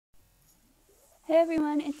Hey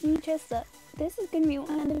everyone, it's me Trista. This is going to be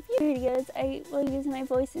one of the few videos I will use my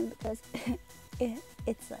voice in because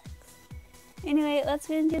it sucks. Anyway, let's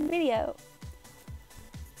get into the video.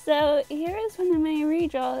 So here is one of my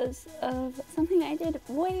redraws of something I did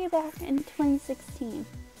way back in 2016.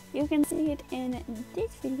 You can see it in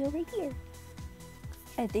this video right here.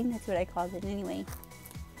 I think that's what I called it anyway.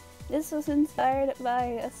 This was inspired by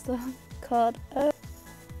a song called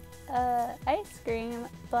Ice Cream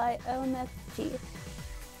by OMFG.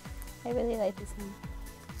 I really like this song.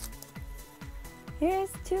 Here's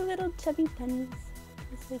two little chubby bunnies.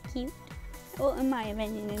 They're so cute. Well, in my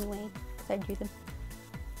opinion anyway, because I drew them.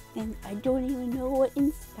 And I don't even know what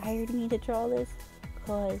inspired me to draw this,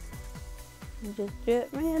 because I just drew it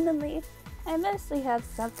randomly. I mostly have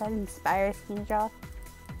stuff that inspires me to draw.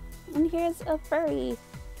 And here's a furry,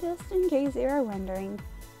 just in case you are wondering.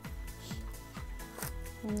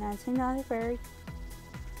 And that's another furry.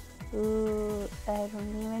 Ooh, I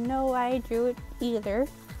don't even know why I drew it either.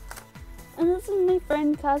 And this is my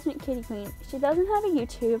friend Cosmic Kitty Queen. She doesn't have a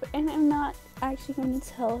YouTube, and I'm not actually going to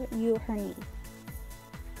tell you her name.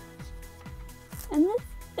 And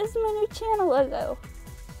this is my new channel logo.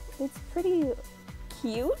 It's pretty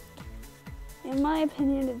cute. In my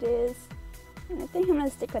opinion it is. And I think I'm going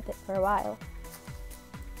to stick with it for a while.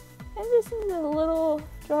 And this is a little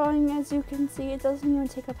drawing. As you can see, it doesn't even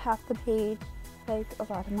take up half the page like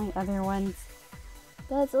a lot of my other ones.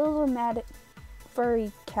 But it's a little mad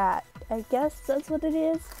furry cat. I guess that's what it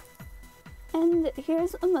is. And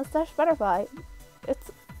here's a mustache butterfly. It's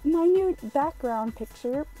my new background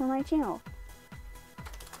picture for my channel.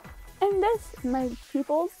 And this, my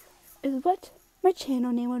peoples, is what my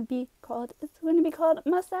channel name would be called. It's going to be called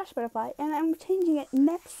Mustache Butterfly, and I'm changing it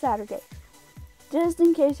next Saturday. Just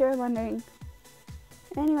in case you're wondering.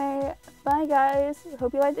 Anyway, bye guys.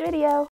 Hope you liked the video.